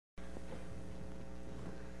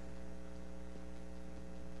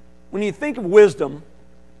When you think of wisdom,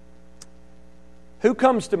 who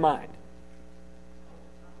comes to mind?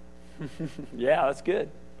 Yeah, that's good.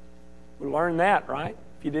 We learned that, right?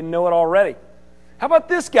 If you didn't know it already. How about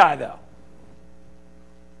this guy, though?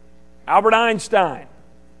 Albert Einstein.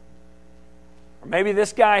 Or maybe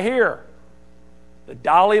this guy here, the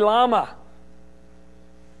Dalai Lama.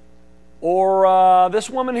 Or this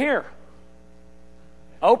woman here,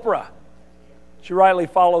 Oprah. She rightly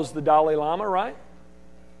follows the Dalai Lama, right?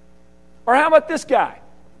 Or how about this guy?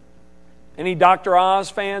 Any Dr.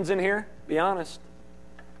 Oz fans in here? Be honest.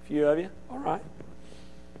 A few of you? All right.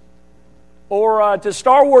 Or to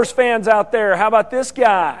Star Wars fans out there, how about this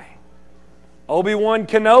guy? Obi-Wan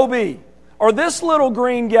Kenobi. Or this little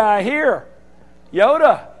green guy here,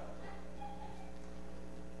 Yoda.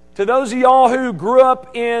 To those of y'all who grew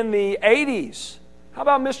up in the 80s, how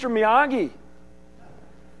about Mr. Miyagi?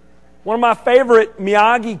 One of my favorite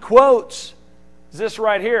Miyagi quotes is this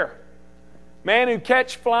right here. Man who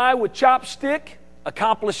catch fly with chopstick,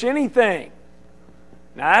 accomplish anything.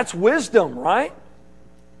 Now that's wisdom, right?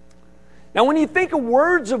 Now when you think of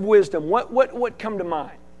words of wisdom, what come to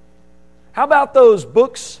mind? How about those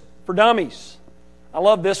books for dummies? I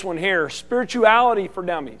love this one here, Spirituality for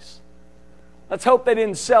Dummies. Let's hope they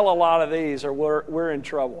didn't sell a lot of these or we're in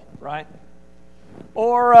trouble, right?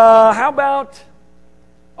 Or how about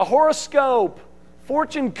a horoscope,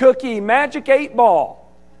 fortune cookie, magic 8-ball?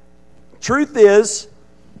 Truth is,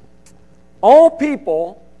 all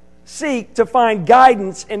people seek to find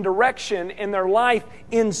guidance and direction in their life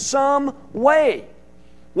in some way.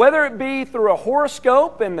 Whether it be through a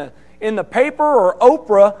horoscope in the paper or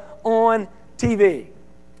Oprah on TV.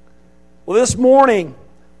 Well, this morning,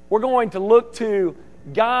 we're going to look to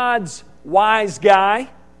God's wise guy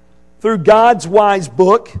through God's wise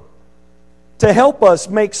book to help us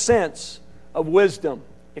make sense of wisdom.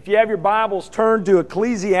 If you have your Bibles, turn to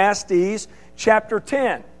Ecclesiastes chapter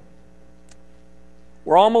 10.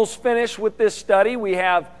 We're almost finished with this study. We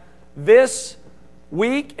have this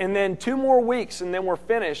week and then 2 more weeks, and then we're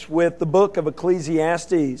finished with the book of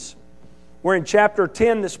Ecclesiastes. We're in chapter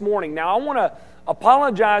 10 this morning. Now, I want to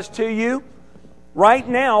apologize to you right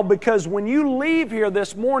now because when you leave here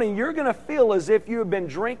this morning, you're going to feel as if you have been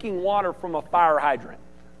drinking water from a fire hydrant.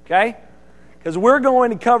 Okay? Because we're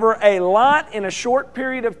going to cover a lot in a short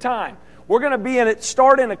period of time. We're going to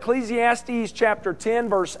start in Ecclesiastes chapter 10,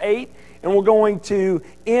 verse 8, and we're going to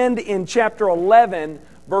end in chapter 11,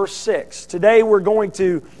 verse 6. Today we're going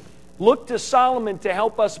to look to Solomon to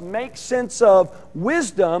help us make sense of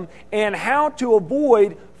wisdom and how to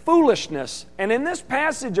avoid foolishness. And in this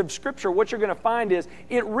passage of Scripture, what you're going to find is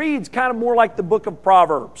it reads kind of more like the book of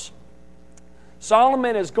Proverbs.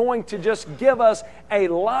 Solomon is going to just give us a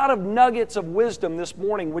lot of nuggets of wisdom this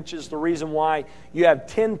morning, which is the reason why you have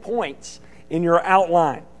 10 points in your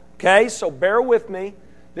outline. Okay, so bear with me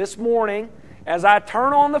this morning as I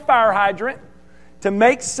turn on the fire hydrant to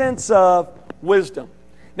make sense of wisdom.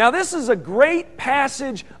 Now, this is a great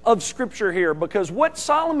passage of Scripture here because what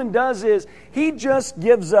Solomon does is he just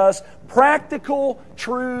gives us practical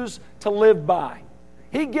truths to live by.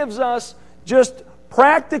 He gives us just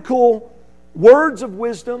practical words of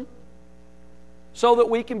wisdom so that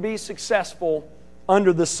we can be successful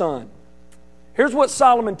under the sun. Here's what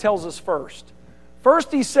Solomon tells us first.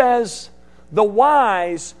 First, he says, the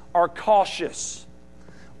wise are cautious.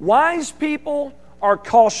 Wise people are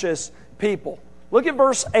cautious people. Look at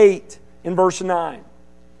verse 8 and verse 9.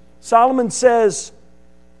 Solomon says,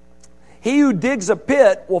 he who digs a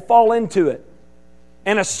pit will fall into it,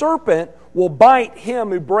 and a serpent will bite him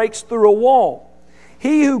who breaks through a wall.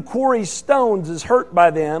 He who quarries stones is hurt by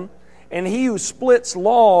them, and he who splits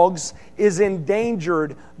logs is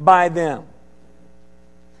endangered by them.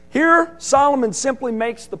 Here, Solomon simply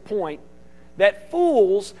makes the point that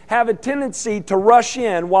fools have a tendency to rush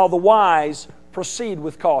in while the wise proceed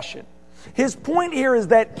with caution. His point here is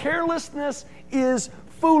that carelessness is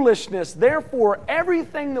foolishness. Therefore,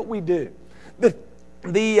 everything that we do,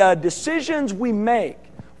 the decisions we make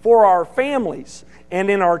for our families and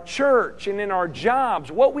in our church and in our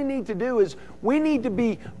jobs, what we need to do is we need to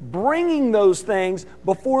be bringing those things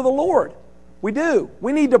before the Lord. We do.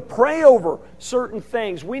 We need to pray over certain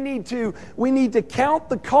things. We need to count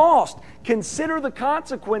the cost, consider the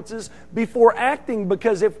consequences before acting,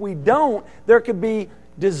 because if we don't, there could be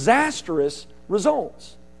disastrous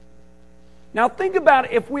results. Now think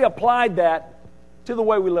about if we applied that to the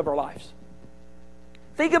way we live our lives.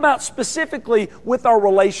 Think about specifically with our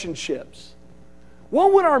relationships.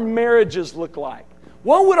 What would our marriages look like?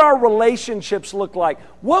 What would our relationships look like?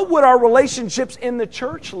 What would our relationships in the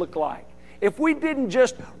church look like if we didn't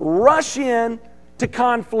just rush in to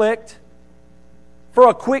conflict for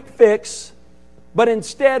a quick fix, but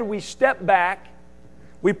instead we stepped back,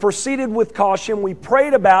 we proceeded with caution, we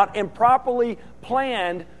prayed about and properly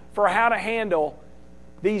planned for how to handle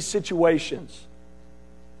these situations.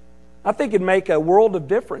 I think it'd make a world of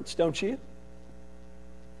difference, don't you?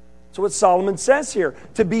 That's what Solomon says here.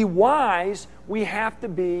 To be wise, we have to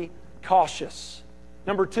be cautious.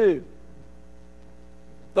 Number 2,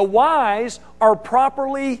 the wise are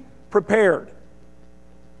properly prepared.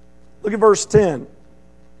 Look at verse 10.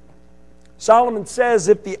 Solomon says,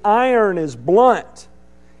 if the iron is blunt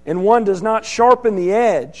and one does not sharpen the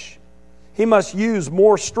edge, he must use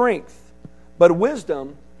more strength. But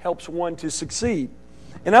wisdom helps one to succeed.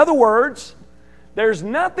 In other words, there's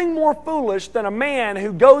nothing more foolish than a man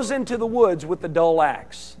who goes into the woods with a dull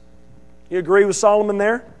axe. You agree with Solomon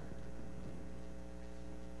there?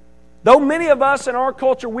 Though many of us in our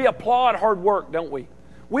culture, we applaud hard work, don't we?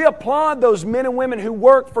 We applaud those men and women who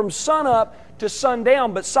work from sunup to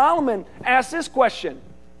sundown. But Solomon asks this question: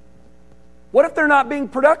 what if they're not being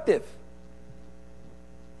productive?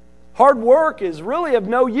 Hard work is really of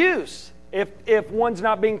no use if one's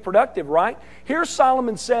not being productive, right? Here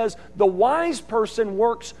Solomon says the wise person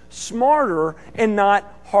works smarter and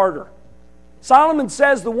not harder. Solomon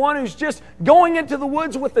says the one who's just going into the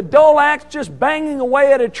woods with a dull axe, just banging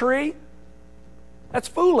away at a tree, that's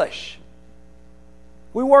foolish.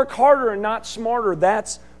 We work harder and not smarter,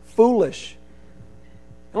 that's foolish.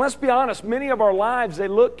 And let's be honest, many of our lives, they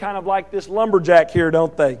look kind of like this lumberjack here,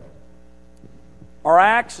 don't they? Our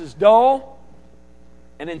axe is dull,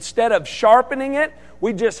 and instead of sharpening it,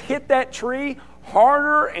 we just hit that tree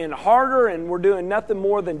harder and harder, and we're doing nothing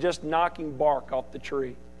more than just knocking bark off the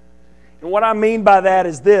tree. And what I mean by that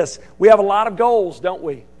is this: we have a lot of goals, don't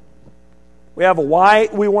we? We have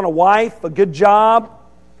we want a wife, a good job,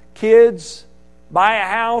 kids, buy a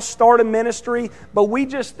house, start a ministry, but we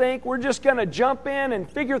just think we're just going to jump in and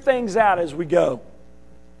figure things out as we go.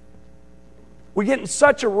 We get in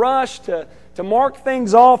such a rush to mark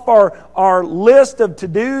things off our list of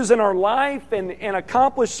to-dos in our life and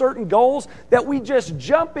accomplish certain goals that we just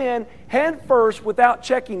jump in head first without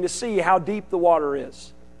checking to see how deep the water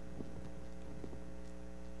is.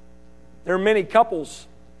 There are many couples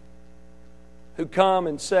who come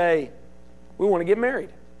and say, we want to get married.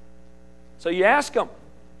 So you ask them,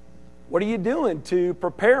 what are you doing to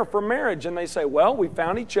prepare for marriage? And they say, well, we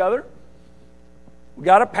found each other. We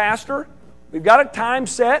got a pastor. We've got a time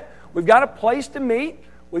set. We've got a place to meet.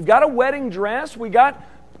 We've got a wedding dress. We got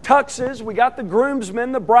tuxes. We got the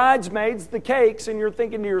groomsmen, the bridesmaids, the cakes. And you're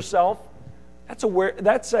thinking to yourself, that's a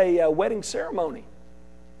wedding ceremony.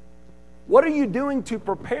 What are you doing to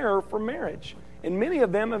prepare for marriage? And many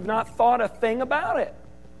of them have not thought a thing about it.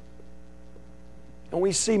 And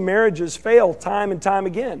we see marriages fail time and time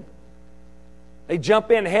again. They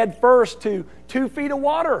jump in head first to 2 feet of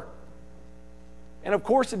water. And of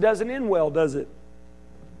course it doesn't end well, does it?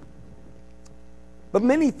 But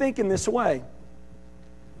many think in this way.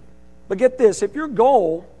 But get this, if your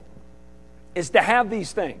goal is to have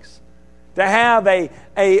these things, to have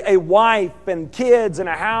a wife and kids and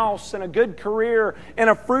a house and a good career and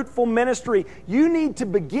a fruitful ministry, you need to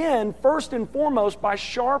begin first and foremost by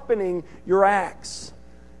sharpening your axe.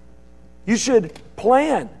 You should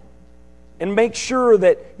plan and make sure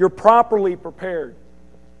that you're properly prepared.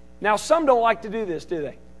 Now, some don't like to do this, do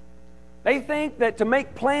they? They think that to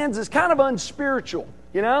make plans is kind of unspiritual,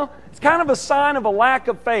 you know? It's kind of a sign of a lack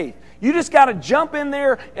of faith. You just got to jump in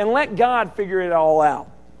there and let God figure it all out.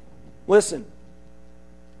 Listen,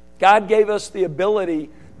 God gave us the ability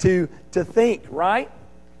to think, right?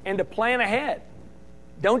 And to plan ahead.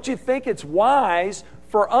 Don't you think it's wise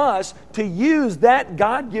for us to use that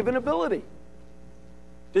God-given ability?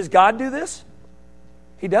 Does God do this?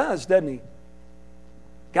 He does, doesn't He?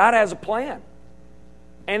 God has a plan.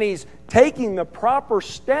 And He's taking the proper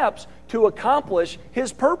steps to accomplish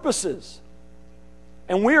His purposes.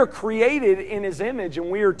 And we are created in His image, and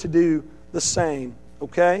we are to do the same,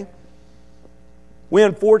 okay? We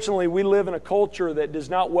unfortunately live in a culture that does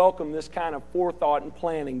not welcome this kind of forethought and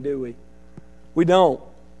planning, do we? We don't.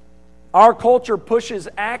 Our culture pushes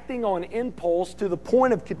acting on impulse to the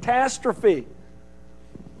point of catastrophe.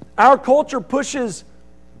 Our culture pushes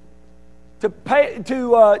to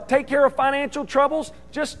take care of financial troubles.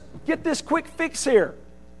 Just get this quick fix here.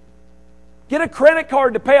 Get a credit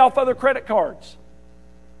card to pay off other credit cards.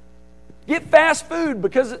 Get fast food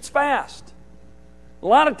because it's fast. A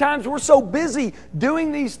lot of times we're so busy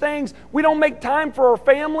doing these things, we don't make time for our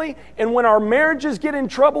family. And when our marriages get in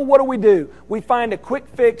trouble, what do? We find a quick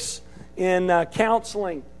fix in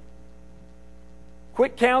counseling.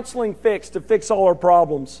 Quick counseling fix to fix all our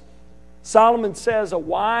problems. Solomon says a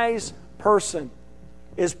wise person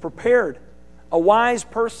is prepared. A wise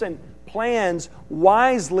person plans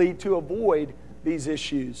wisely to avoid these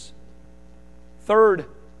issues. Third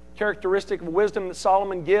characteristic of wisdom that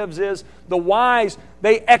Solomon gives is the wise,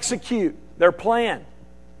 they execute their plan.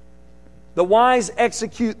 The wise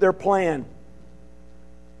execute their plan.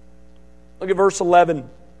 Look at verse 11.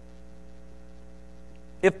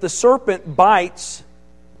 If the serpent bites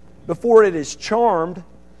before it is charmed,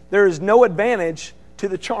 there is no advantage to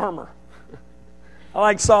the charmer. I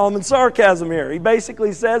like Solomon's sarcasm here. He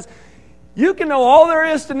basically says, you can know all there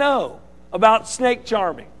is to know about snake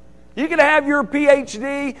charming. You could have your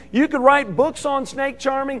PhD. You could write books on snake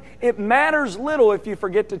charming. It matters little if you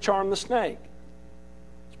forget to charm the snake.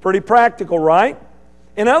 It's pretty practical, right?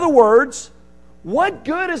 In other words, what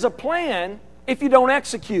good is a plan if you don't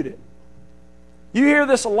execute it? You hear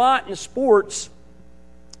this a lot in sports.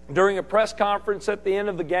 During a press conference at the end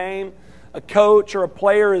of the game, a coach or a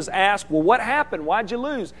player is asked, well, what happened? Why'd you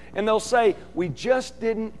lose? And they'll say, we just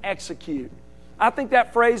didn't execute. I think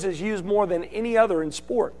that phrase is used more than any other in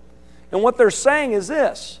sport. And what they're saying is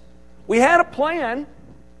this: we had a plan,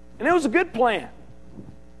 and it was a good plan.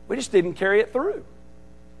 We just didn't carry it through.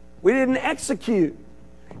 We didn't execute.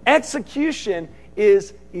 Execution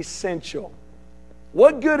is essential.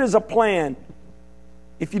 What good is a plan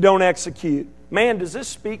if you don't execute? Man, does this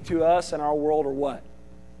speak to us in our world or what?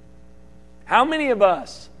 How many of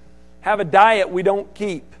us have a diet we don't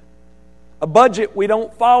keep, a budget we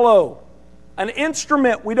don't follow, an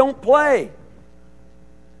instrument we don't play?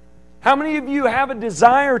 How many of you have a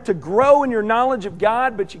desire to grow in your knowledge of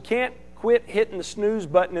God, but you can't quit hitting the snooze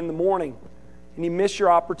button in the morning and you miss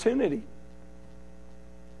your opportunity?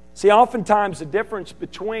 See, oftentimes the difference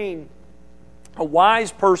between a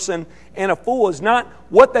wise person and a fool is not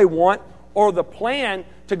what they want or the plan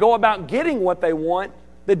to go about getting what they want.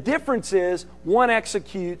 The difference is one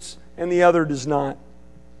executes and the other does not.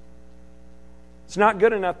 It's not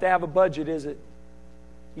good enough to have a budget, is it?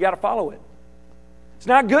 You got to follow it. It's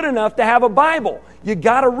not good enough to have a Bible. You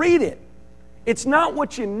got to read it. It's not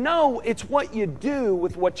what you know, it's what you do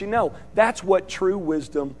with what you know. That's what true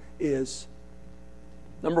wisdom is.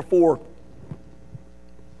 Number 4,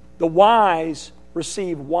 the wise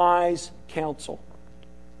receive wise counsel.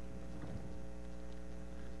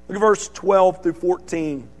 Look at verse 12 through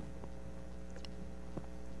 14.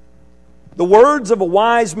 The words of a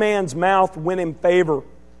wise man's mouth win him favor,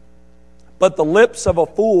 but the lips of a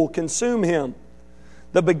fool consume him.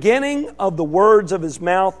 The beginning of the words of his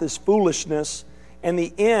mouth is foolishness, and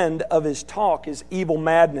the end of his talk is evil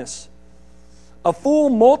madness. A fool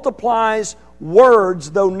multiplies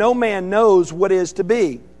words, though no man knows what is to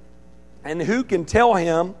be, and who can tell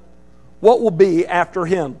him what will be after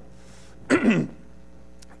him?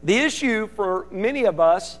 The issue for many of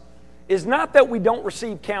us is not that we don't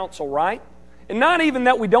receive counsel, right? And not even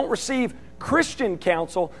that we don't receive Christian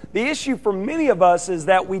counsel. The issue for many of us is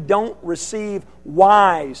that we don't receive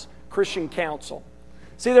wise Christian counsel.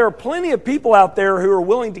 See, there are plenty of people out there who are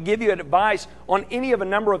willing to give you advice on any of a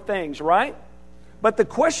number of things, right? But the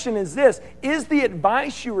question is this: is the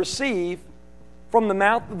advice you receive from the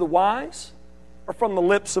mouth of the wise or from the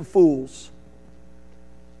lips of fools?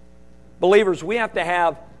 Believers, we have to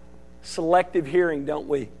have selective hearing, don't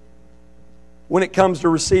we, when it comes to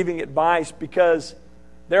receiving advice, because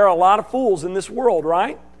there are a lot of fools in this world,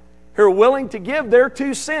 right, who are willing to give their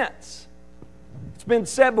 2 cents. It's been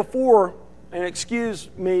said before, and excuse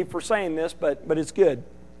me for saying this, but it's good.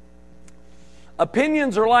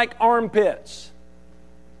 Opinions are like armpits.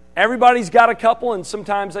 Everybody's got a couple, and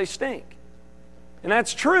sometimes they stink. And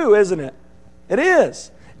that's true, isn't it? It is.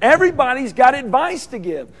 Everybody's got advice to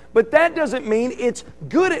give, but that doesn't mean it's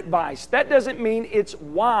good advice. That doesn't mean it's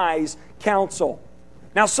wise counsel.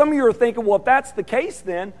 Now, some of you are thinking, well, if that's the case,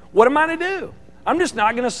 then what am I to do? I'm just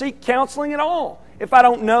not going to seek counseling at all if I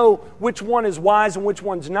don't know which one is wise and which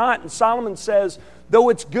one's not. And Solomon says, though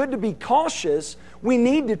it's good to be cautious, we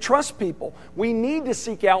need to trust people. We need to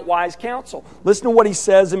seek out wise counsel. Listen to what he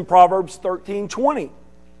says in Proverbs 13:20.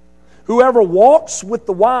 Whoever walks with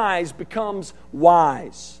the wise becomes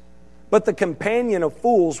wise, but the companion of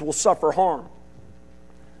fools will suffer harm.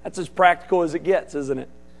 That's as practical as it gets, isn't it?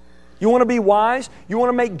 You want to be wise? You want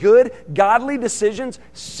to make good, godly decisions?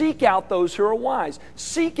 Seek out those who are wise.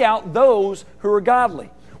 Seek out those who are godly.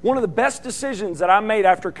 One of the best decisions that I made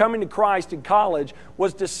after coming to Christ in college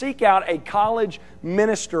was to seek out a college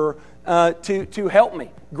minister to help me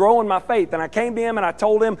grow in my faith. And I came to him and I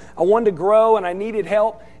told him I wanted to grow and I needed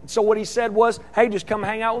help. And so what he said was, hey, just come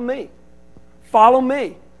hang out with me. Follow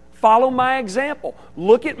me. Follow my example.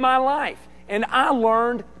 Look at my life. And I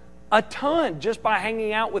learned a ton just by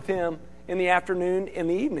hanging out with him in the afternoon and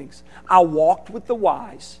the evenings. I walked with the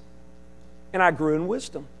wise, and I grew in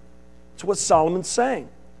wisdom. That's what Solomon's saying.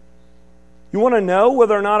 You want to know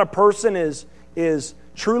whether or not a person is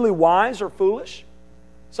truly wise or foolish?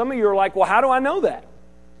 Some of you are like, well, how do I know that?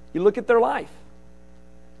 You look at their life.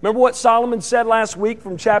 Remember what Solomon said last week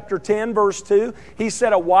from chapter 10, verse 2? He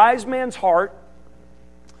said, a wise man's heart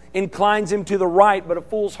inclines him to the right, but a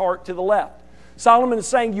fool's heart to the left. Solomon is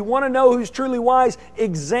saying, you want to know who's truly wise?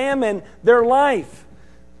 Examine their life.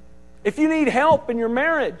 If you need help in your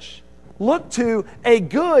marriage, look to a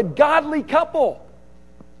good, godly couple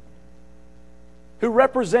who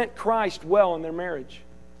represent Christ well in their marriage.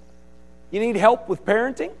 You need help with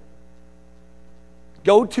parenting?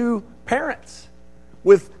 Go to parents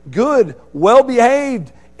with good,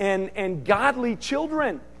 well-behaved, and godly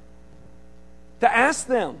children to ask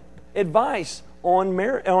them advice on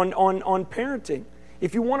parenting.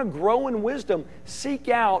 If you want to grow in wisdom, seek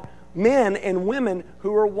out men and women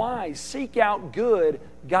who are wise. Seek out good,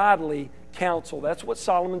 godly counsel. That's what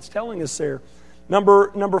Solomon's telling us there.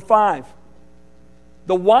 Number 5.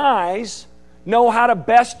 The wise know how to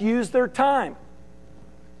best use their time.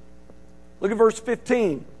 Look at verse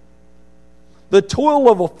 15. The toil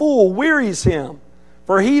of a fool wearies him,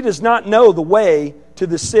 for he does not know the way to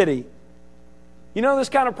the city. You know this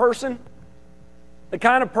kind of person? The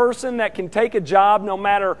kind of person that can take a job no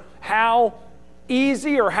matter how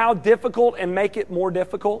easy or how difficult and make it more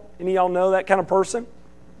difficult. Any of y'all know that kind of person?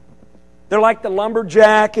 They're like the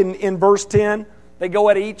lumberjack in verse 10. They go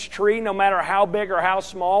at each tree, no matter how big or how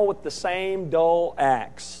small, with the same dull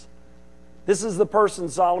axe. This is the person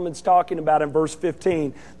Solomon's talking about in verse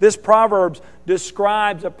 15. This proverb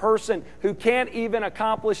describes a person who can't even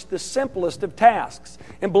accomplish the simplest of tasks.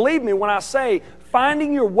 And believe me when I say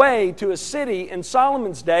finding your way to a city in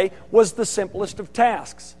Solomon's day was the simplest of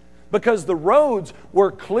tasks, because the roads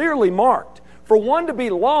were clearly marked. For one to be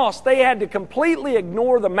lost, they had to completely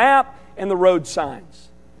ignore the map and the road signs.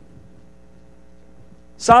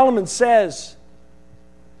 Solomon says,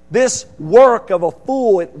 this work of a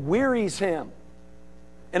fool, it wearies him.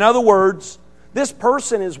 In other words, this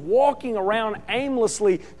person is walking around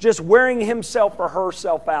aimlessly, just wearing himself or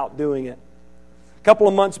herself out doing it. A couple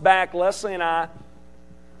of months back, Leslie and I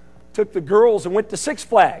took the girls and went to Six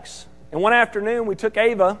Flags. And one afternoon, we took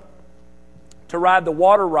Ava to ride the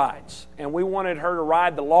water rides. And we wanted her to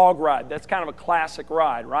ride the log ride. That's kind of a classic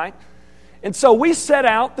ride, right? And so we set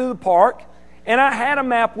out through the park. And I had a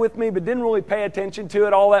map with me, but didn't really pay attention to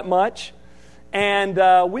it all that much. And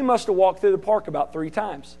we must have walked through the park about 3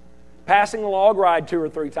 times, passing the log ride 2 or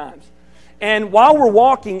 3 times. And while we're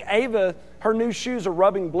walking, Ava, her new shoes are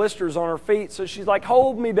rubbing blisters on her feet. So she's like,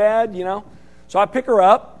 hold me, Dad, you know. So I pick her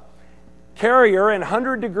up, carry her in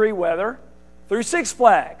 100-degree weather through Six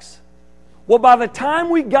Flags. Well, by the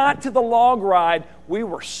time we got to the log ride, we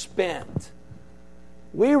were spent.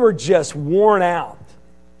 We were just worn out.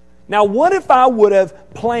 Now, what if I would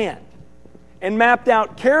have planned and mapped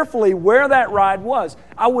out carefully where that ride was?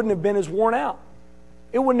 I wouldn't have been as worn out.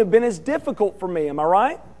 It wouldn't have been as difficult for me, am I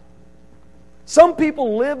right? Some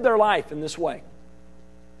people live their life in this way.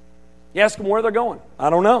 You ask them where they're going. I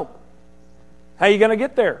don't know. How are you going to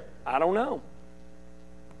get there? I don't know.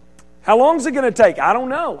 How long is it going to take? I don't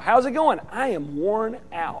know. How's it going? I am worn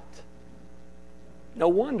out. No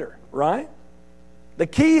wonder, right? The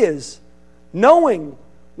key is knowing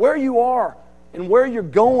where you are and where you're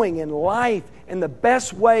going in life and the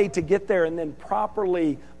best way to get there, and then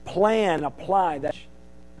properly plan, apply that.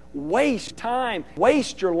 Waste time,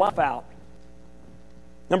 waste your life out.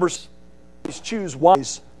 Number 6, choose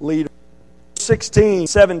wise leaders. 16,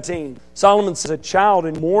 17, Solomon says, a child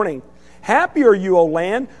in mourning. Happy are you, O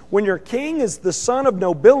land, when your king is the son of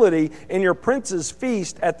nobility and your princes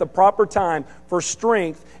feast at the proper time for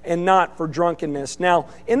strength and not for drunkenness. Now,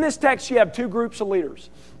 in this text, you have 2 groups of leaders.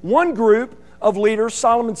 One group of leaders,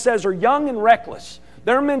 Solomon says, are young and reckless.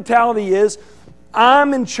 Their mentality is,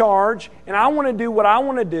 I'm in charge and I want to do what I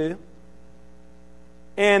want to do.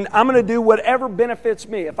 And I'm going to do whatever benefits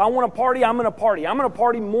me. If I want to party, I'm going to party. I'm going to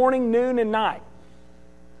party morning, noon, and night.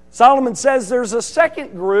 Solomon says there's a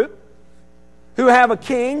second group who have a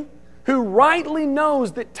king who rightly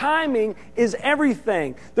knows that timing is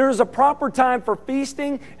everything. There is a proper time for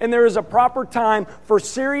feasting, and there is a proper time for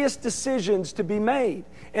serious decisions to be made.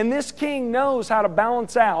 And this king knows how to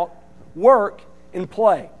balance out work and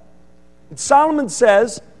play. And Solomon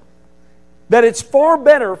says that it's far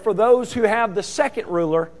better for those who have the second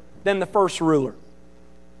ruler than the first ruler.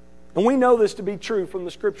 And we know this to be true from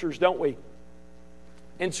the Scriptures, don't we?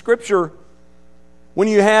 In Scripture, when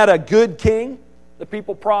you had a good king, the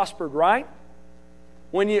people prospered, right?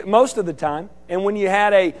 most of the time. And when you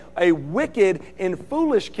had a wicked and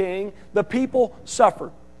foolish king, the people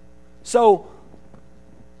suffered. So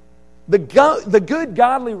the good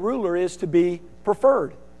godly ruler is to be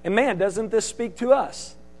preferred. And man, doesn't this speak to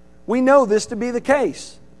us? We know this to be the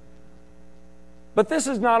case. But this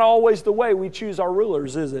is not always the way we choose our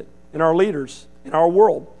rulers, is it? And our leaders in our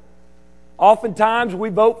world. Oftentimes we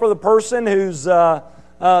vote for the person who's the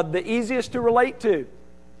easiest to relate to.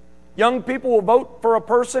 Young people will vote for a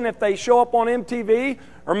person if they show up on MTV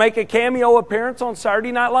or make a cameo appearance on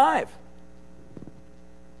Saturday Night Live.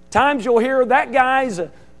 Times you'll hear that guy's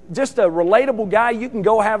just a relatable guy you can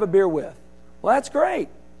go have a beer with. Well, that's great.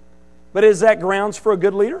 But is that grounds for a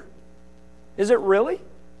good leader? Is it really?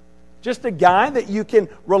 Just a guy that you can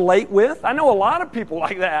relate with? I know a lot of people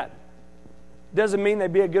like that. Doesn't mean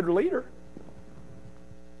they'd be a good leader.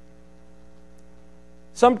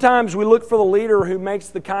 Sometimes we look for the leader who makes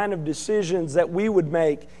the kind of decisions that we would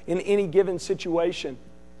make in any given situation.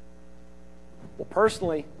 Well,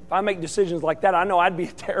 personally, if I make decisions like that, I know I'd be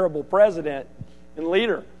a terrible president and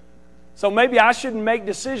leader. So maybe I shouldn't make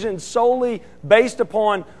decisions solely based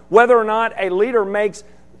upon whether or not a leader makes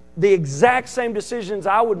the exact same decisions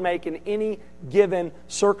I would make in any given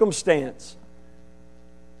circumstance.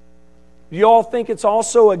 Do you all think it's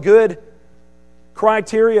also a good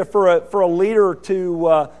criteria for a leader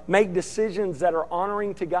to make decisions that are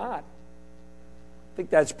honoring to God? I think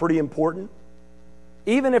that's pretty important,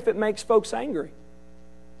 even if it makes folks angry.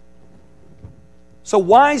 So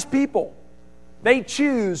wise people, they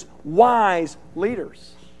choose wise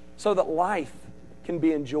leaders so that life can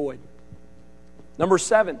be enjoyed. Number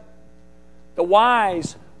 7, the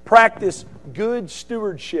wise practice good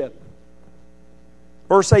stewardship.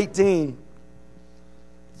 Verse 18,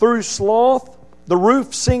 through sloth the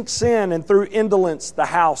roof sinks in, and through indolence the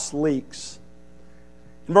house leaks.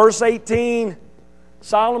 In verse 18,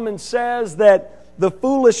 Solomon says that the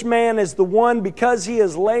foolish man is the one, because he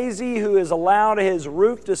is lazy, who has allowed his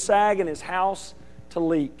roof to sag and his house to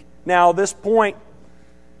leak. Now, this point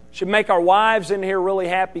should make our wives in here really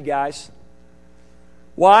happy, guys.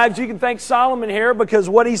 Wives, you can thank Solomon here, because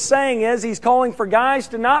what he's saying is he's calling for guys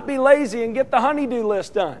to not be lazy and get the honey-do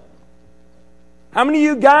list done. How many of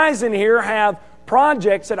you guys in here have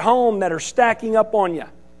projects at home that are stacking up on you?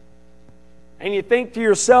 And you think to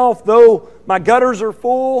yourself, though my gutters are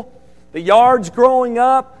full, the yard's growing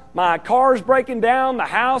up, my car's breaking down, the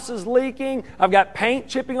house is leaking, I've got paint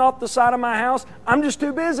chipping off the side of my house, I'm just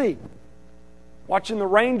too busy watching the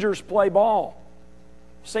Rangers play ball,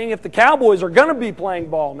 seeing if the Cowboys are going to be playing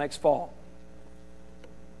ball next fall.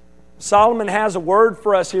 Solomon has a word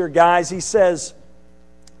for us here, guys. He says,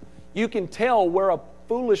 you can tell where a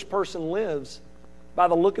foolish person lives by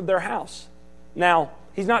the look of their house. Now,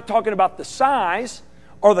 he's not talking about the size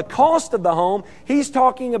or the cost of the home. He's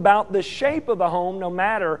talking about the shape of the home, no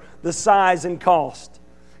matter the size and cost.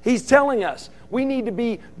 He's telling us we need to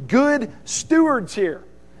be good stewards here.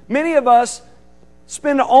 Many of us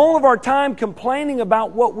spend all of our time complaining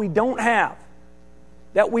about what we don't have,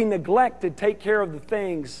 that we neglect to take care of the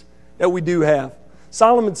things that we do have.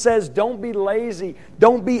 Solomon says, don't be lazy,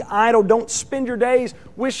 don't be idle, don't spend your days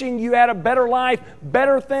wishing you had a better life,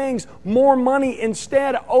 better things, more money.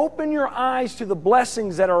 Instead, open your eyes to the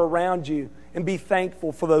blessings that are around you and be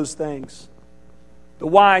thankful for those things. The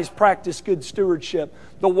wise practice good stewardship.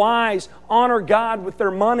 The wise honor God with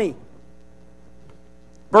their money.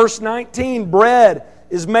 Verse 19, bread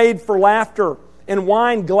is made for laughter, and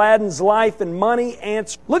wine gladdens life, and money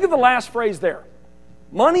answers. Look at the last phrase there.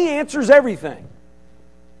 Money answers everything.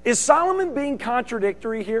 Is Solomon being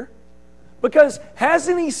contradictory here? Because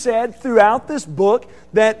hasn't he said throughout this book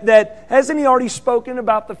that hasn't he already spoken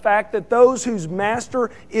about the fact that those whose master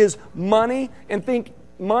is money and think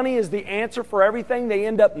money is the answer for everything, they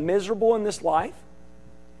end up miserable in this life?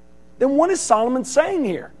 Then what is Solomon saying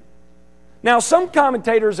here? Now, some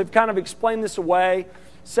commentators have kind of explained this away,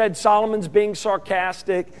 said Solomon's being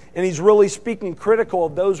sarcastic and he's really speaking critical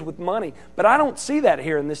of those with money. But I don't see that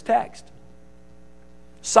here in this text.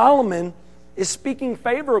 Solomon is speaking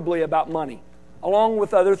favorably about money, along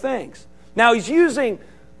with other things. Now, he's using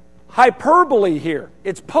hyperbole here.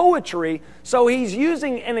 It's poetry, so he's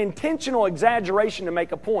using an intentional exaggeration to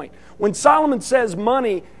make a point. When Solomon says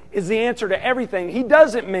money is the answer to everything, he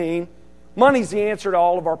doesn't mean money's the answer to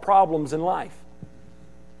all of our problems in life.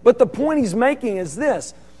 But the point he's making is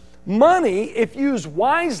this: money, if used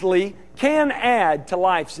wisely, can add to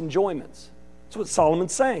life's enjoyments. That's what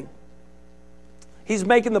Solomon's saying. He's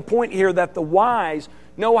making the point here that the wise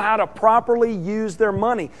know how to properly use their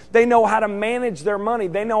money. They know how to manage their money.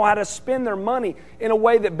 They know how to spend their money in a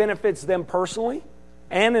way that benefits them personally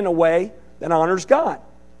and in a way that honors God.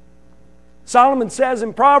 Solomon says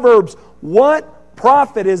in Proverbs, what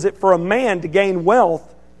profit is it for a man to gain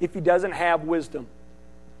wealth if he doesn't have wisdom?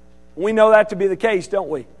 We know that to be the case, don't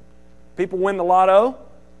we? People win the lotto,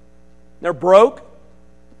 they're broke.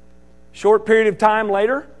 Short period of time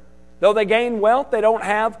later, though they gain wealth, they don't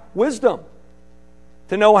have wisdom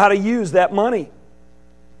to know how to use that money.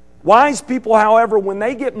 Wise people, however, when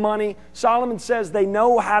they get money, Solomon says they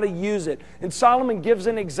know how to use it. And Solomon gives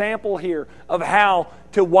an example here of how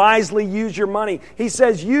to wisely use your money. He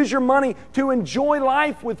says, use your money to enjoy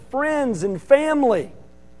life with friends and family.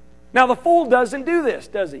 Now, the fool doesn't do this,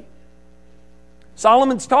 does he?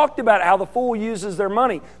 Solomon's talked about how the fool uses their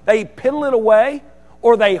money. They piddle it away,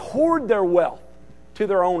 or they hoard their wealth to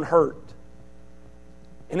their own hurt.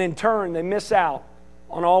 And in turn, they miss out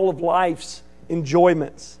on all of life's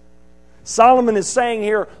enjoyments. Solomon is saying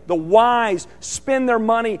here, the wise spend their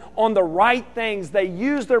money on the right things. They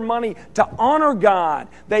use their money to honor God.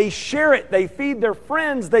 They share it. They feed their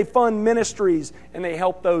friends. They fund ministries. And they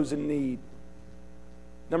help those in need.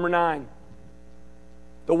 Number 9,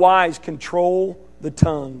 the wise control the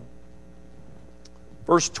tongue.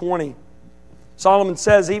 Verse 20, Solomon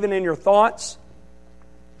says, even in your thoughts,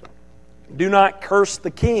 do not curse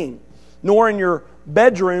the king, nor in your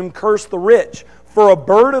bedroom curse the rich. For a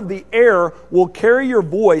bird of the air will carry your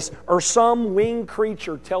voice, or some winged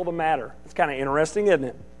creature tell the matter. It's kind of interesting, isn't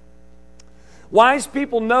it? Wise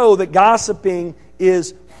people know that gossiping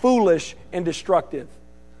is foolish and destructive.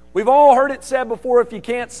 We've all heard it said before, if you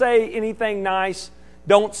can't say anything nice,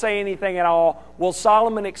 don't say anything at all. Well,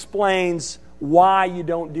 Solomon explains why you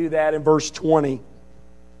don't do that in verse 20.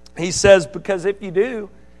 He says, because if you do,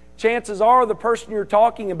 chances are the person you're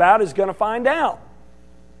talking about is going to find out.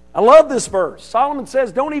 I love this verse. Solomon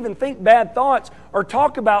says, don't even think bad thoughts or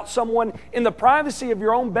talk about someone in the privacy of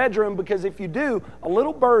your own bedroom, because if you do, a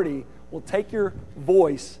little birdie will take your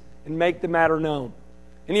voice and make the matter known.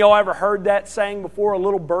 Any of y'all ever heard that saying before? A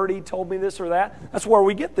little birdie told me this or that? That's where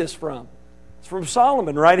we get this from. It's from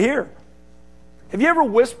Solomon right here. Have you ever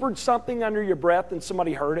whispered something under your breath and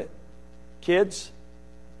somebody heard it? Kids?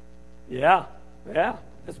 Yeah.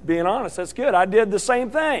 That's being honest. That's good. I did the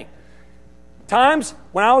same thing. Times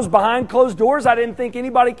when I was behind closed doors, I didn't think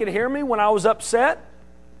anybody could hear me when I was upset.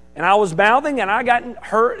 And I was mouthing and I got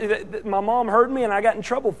hurt. My mom heard me and I got in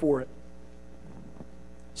trouble for it.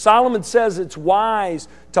 Solomon says it's wise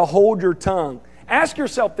to hold your tongue. Ask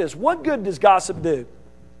yourself this, what good does gossip do?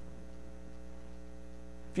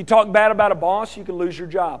 If you talk bad about a boss, you can lose your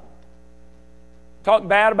job. Talk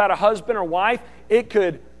bad about a husband or wife, it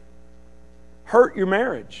could hurt your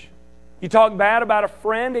marriage. You talk bad about a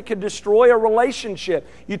friend, it could destroy a relationship.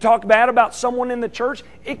 You talk bad about someone in the church,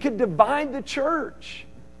 it could divide the church.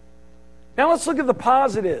 Now let's look at the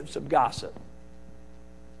positives of gossip.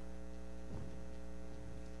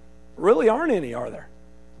 Really aren't any, are there?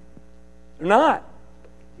 They're not.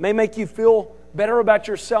 It may make you feel better about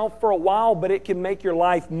yourself for a while, but it can make your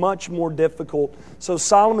life much more difficult. So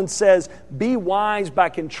Solomon says, be wise by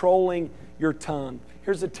controlling your tongue.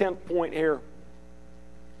 Here's the 10th point here.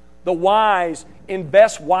 The wise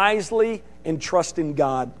invest wisely and trust in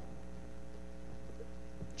God.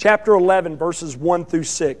 Chapter 11, verses 1 through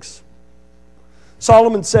 6.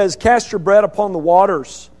 Solomon says, cast your bread upon the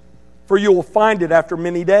waters, for you will find it after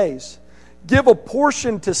many days. Give a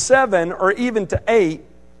portion to 7 or even to 8,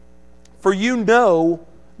 for you know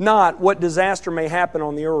not what disaster may happen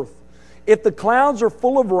on the earth. If the clouds are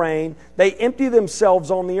full of rain, they empty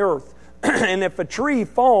themselves on the earth. And if a tree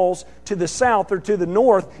falls to the south or to the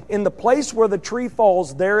north, in the place where the tree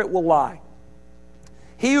falls, there it will lie.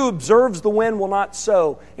 He who observes the wind will not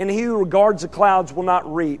sow, and he who regards the clouds will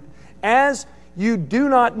not reap. As you do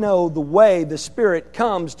not know the way the Spirit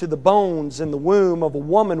comes to the bones in the womb of a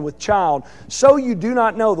woman with child, so you do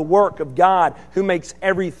not know the work of God who makes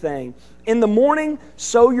everything. In the morning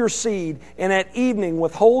sow your seed, and at evening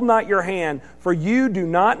withhold not your hand, for you do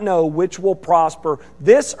not know which will prosper,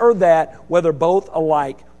 this or that, whether both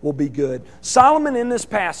alike will be good. Solomon in this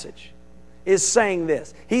passage is saying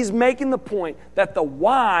this. He's making the point that the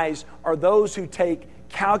wise are those who take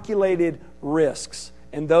calculated risks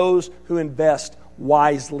and those who invest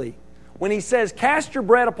wisely. When he says, cast your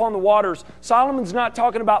bread upon the waters, Solomon's not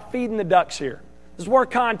talking about feeding the ducks here. This is where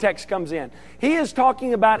context comes in. He is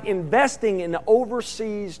talking about investing in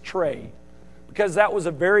overseas trade, because that was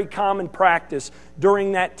a very common practice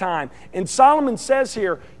during that time. And Solomon says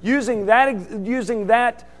here, using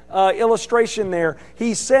that illustration there,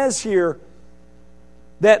 he says here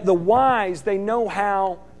that the wise, they know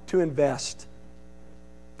how to invest.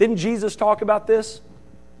 Didn't Jesus talk about this?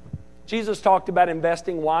 Jesus talked about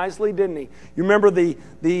investing wisely, didn't He? You remember the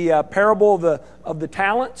parable of the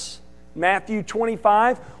talents? Matthew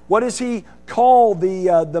 25. What does He call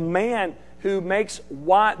the men who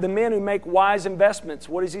make wise investments?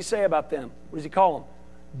 What does He say about them? What does He call them?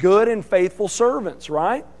 Good and faithful servants,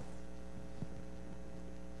 right?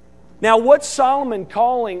 Now, what's Solomon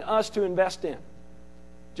calling us to invest in?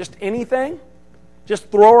 Just anything?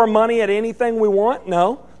 Just throw our money at anything we want?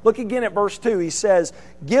 No. Look again at verse 2. He says,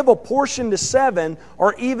 "Give a portion to 7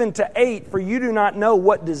 or even to 8, for you do not know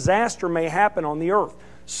what disaster may happen on the earth."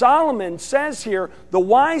 Solomon says here, the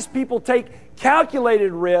wise people take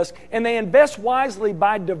calculated risk and they invest wisely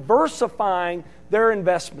by diversifying their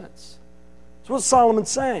investments. That's what Solomon's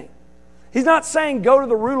saying. He's not saying go to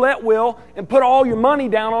the roulette wheel and put all your money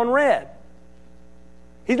down on red.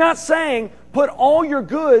 He's not saying put all your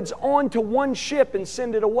goods onto one ship and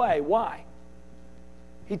send it away. Why?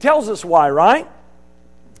 He tells us why, right?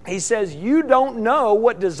 He says, you don't know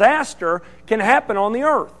what disaster can happen on the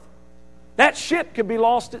earth. That ship could be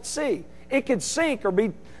lost at sea. It could sink or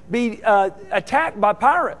be attacked by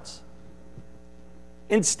pirates.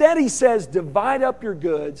 Instead, he says, divide up your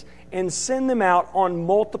goods and send them out on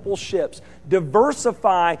multiple ships.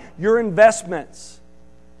 Diversify your investments.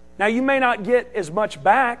 Now, you may not get as much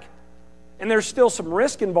back, and there's still some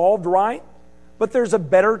risk involved, right? But there's a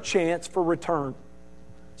better chance for return.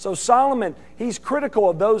 So Solomon, he's critical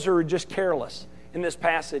of those who are just careless in this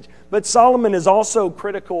passage. But Solomon is also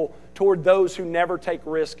critical toward those who never take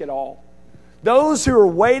risk at all. Those who are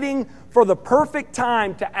waiting for the perfect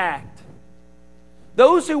time to act.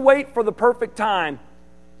 Those who wait for the perfect time,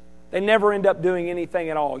 they never end up doing anything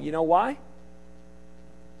at all. You know why?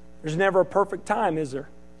 There's never a perfect time, is there?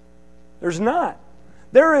 There's not.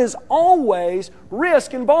 There is always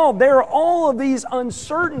risk involved. There are all of these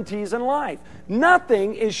uncertainties in life.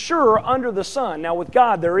 Nothing is sure under the sun. Now, with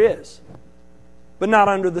God, there is, but not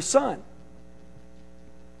under the sun.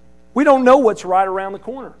 We don't know what's right around the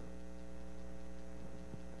corner.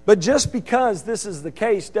 But just because this is the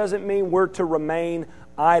case doesn't mean we're to remain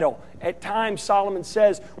idle. At times, Solomon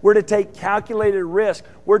says we're to take calculated risk.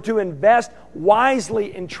 We're to invest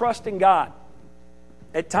wisely in trusting God.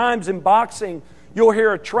 At times in boxing, you'll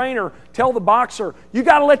hear a trainer tell the boxer, you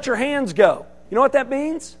got to let your hands go. You know what that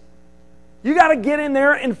means? You got to get in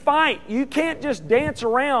there and fight. You can't just dance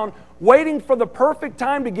around waiting for the perfect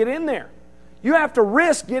time to get in there. You have to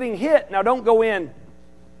risk getting hit. Now, don't go in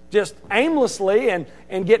just aimlessly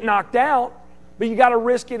and get knocked out, but you got to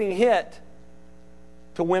risk getting hit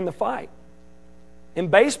to win the fight. In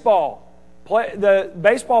baseball, the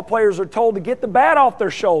baseball players are told to get the bat off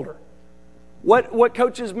their shoulder. What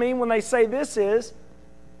coaches mean when they say this is,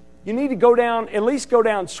 you need to go down, at least go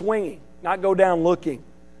down swinging, not go down looking.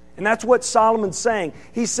 And that's what Solomon's saying.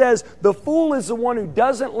 He says, the fool is the one who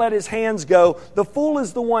doesn't let his hands go. The fool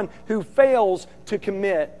is the one who fails to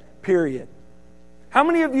commit, period. How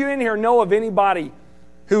many of you in here know of anybody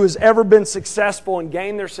who has ever been successful and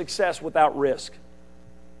gained their success without risk?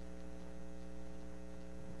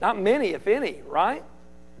 Not many, if any, right?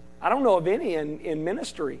 I don't know of any in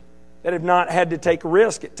ministry that have not had to take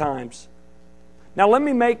risk at times. Now, let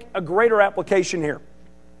me make a greater application here.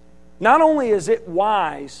 Not only is it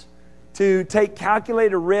wise to take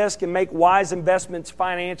calculated risk and make wise investments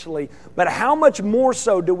financially, but how much more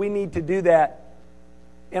so do we need to do that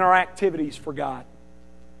in our activities for God?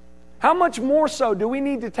 How much more so do we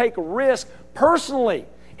need to take a risk personally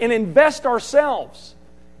and invest ourselves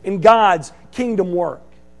in God's kingdom work?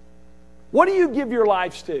 What do you give your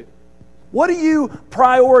lives to? What do you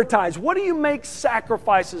prioritize? What do you make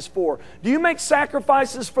sacrifices for? Do you make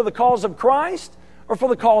sacrifices for the cause of Christ or for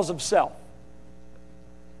the cause of self?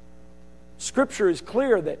 Scripture is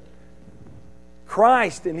clear that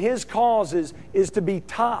Christ and His cause is to be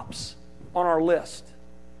tops on our list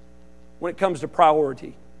when it comes to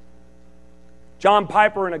priority. John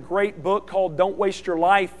Piper, in a great book called Don't Waste Your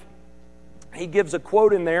Life, he gives a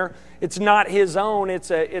quote in there. It's not his own, it's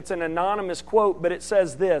an anonymous quote, but it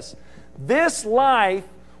says this: "This life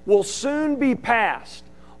will soon be past.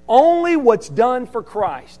 Only what's done for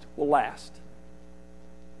Christ will last."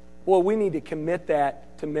 Well, we need to commit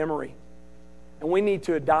that to memory. And we need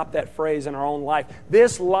to adopt that phrase in our own life.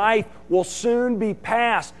 This life will soon be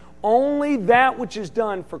past. Only that which is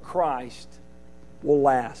done for Christ will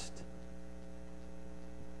last.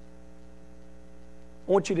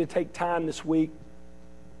 I want you to take time this week,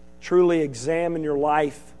 truly examine your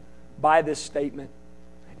life by this statement,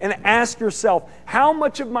 and ask yourself, how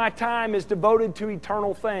much of my time is devoted to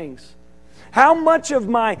eternal things? How much of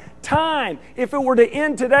my time, if it were to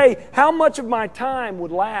end today, how much of my time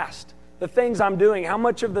would last? The things I'm doing, how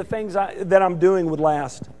much of the things that I'm doing would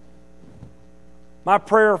last? My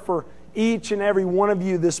prayer for each and every one of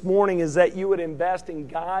you this morning is that you would invest in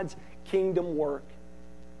God's kingdom work.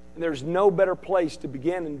 And there's no better place to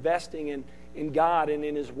begin investing in God and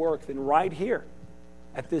in His work than right here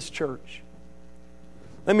at this church.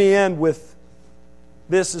 Let me end with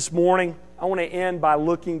this morning. I want to end by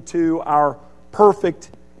looking to our perfect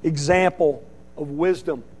example of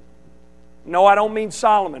wisdom. No, I don't mean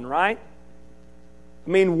Solomon, right? I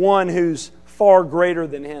mean one who's far greater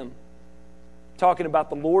than him. I'm talking about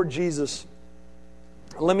the Lord Jesus.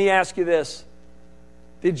 Let me ask you this.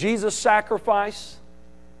 Did Jesus sacrifice?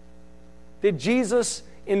 Did Jesus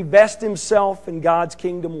invest Himself in God's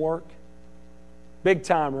kingdom work? Big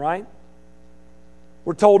time, right?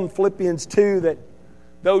 We're told in Philippians 2 that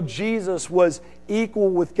though Jesus was equal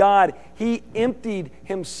with God, He emptied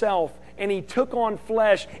Himself and He took on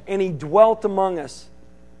flesh and He dwelt among us.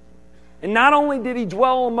 And not only did He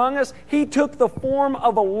dwell among us, He took the form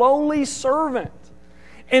of a lowly servant.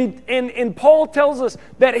 And Paul tells us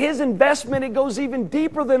that His investment, it goes even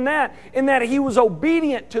deeper than that, in that He was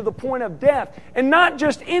obedient to the point of death. And not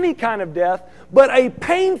just any kind of death, but a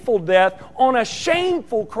painful death on a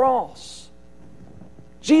shameful cross.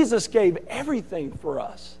 Jesus gave everything for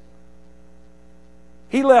us.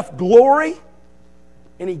 He left glory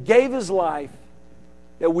and He gave His life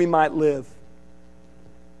that we might live.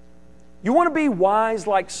 You want to be wise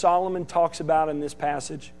like Solomon talks about in this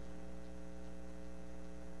passage?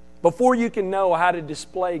 Before you can know how to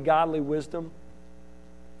display godly wisdom,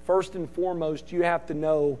 first and foremost, you have to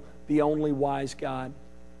know the only wise God.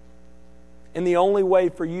 And the only way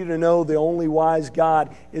for you to know the only wise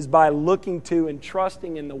God is by looking to and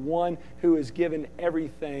trusting in the one who has given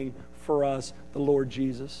everything for us, the Lord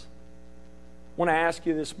Jesus. I want to ask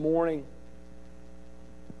you this morning,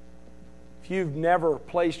 if you've never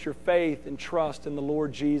placed your faith and trust in the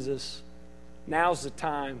Lord Jesus, now's the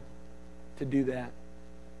time to do that.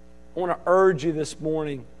 I want to urge you this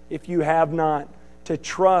morning, if you have not, to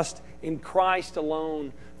trust in Christ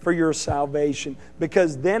alone for your salvation.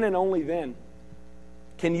 Because then and only then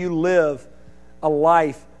can you live a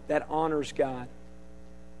life that honors God.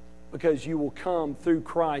 Because you will come through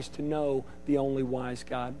Christ to know the only wise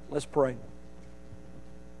God. Let's pray.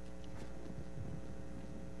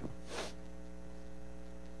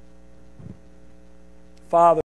 Father,